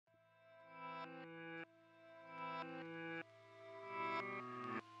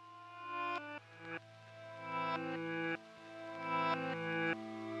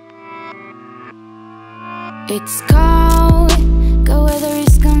It's cold, go where the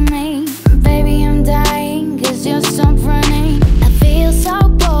risk of me. Baby, I'm dying, cause you're suffering. I feel so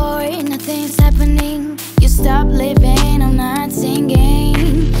bored, nothing's happening. You stop living, I'm not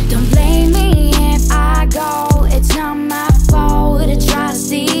singing. Don't blame me if I go, it's not my fault. I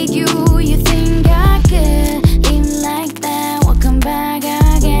trusted you, you think I could leave like that, welcome back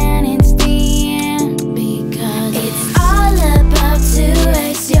again. It's the end, because it's all about to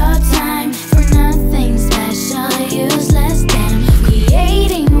waste your time for nothing special, useless damn.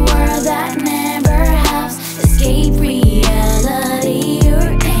 Creating a world that never helps, escape reality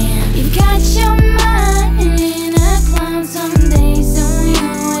you're in. You've got your mind in a cloud someday, soon you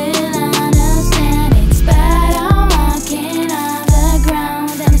will understand. It's better walking off the ground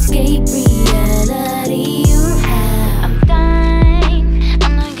than escape reality you have. I'm done,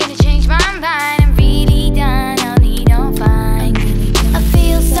 I'm not gonna change my mind. I'm really done, I'll need no fine. I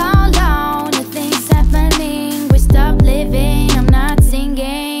feel so low, nothing's happening. We stop living, I'm not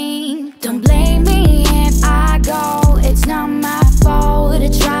singing. Don't blame me if I go, it's not my fault. I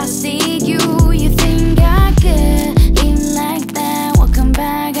trusted you, you think I could leave like that, welcome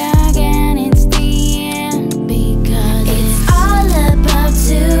back again. It's the end, because it's all about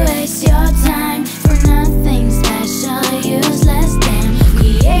to waste your time for nothing special, useless damn.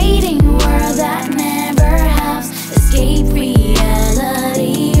 Creating a world that never helps, escape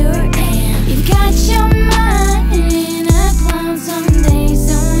reality you're in. You've got your mind in a cloud someday,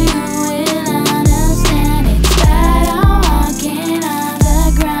 soon you will understand. It's better walking off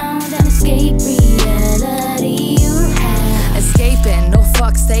the ground than escape reality you have. Escaping, no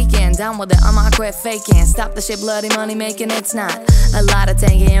fucks taken. Down with it, I'ma quit faking. Stop the shit, bloody money making. It's not a lot of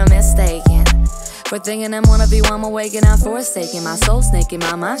taking, you're mistaken. For thinking I'm one of you, I'm awakened, I'm forsaken. My soul's naked,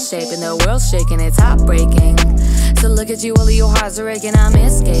 my mind's shaping, the world's shaking, it's heartbreaking. So look at you, all of your hearts are aching, I'm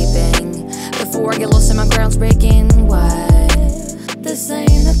escaping. Before I get lost and my ground's breaking. Why? This ain't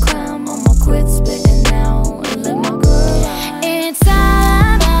the crime, I'ma quit spitting now and let my girl ride. It's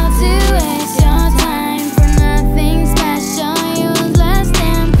all about to waste your time for nothing special, useless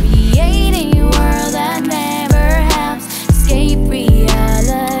damn. Creating a world that never helps, escape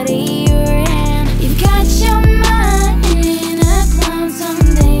reality you're in. You've got your mind in a cloud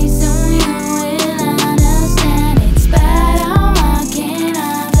someday, soon you will understand. It's better walking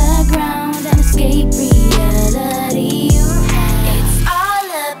off the ground than escape reality you have. It's all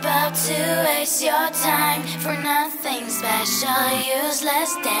about to waste your time for nothing special,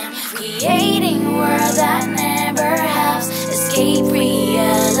 useless damn. Creating a world that never helps, escape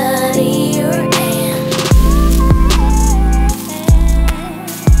reality you're in.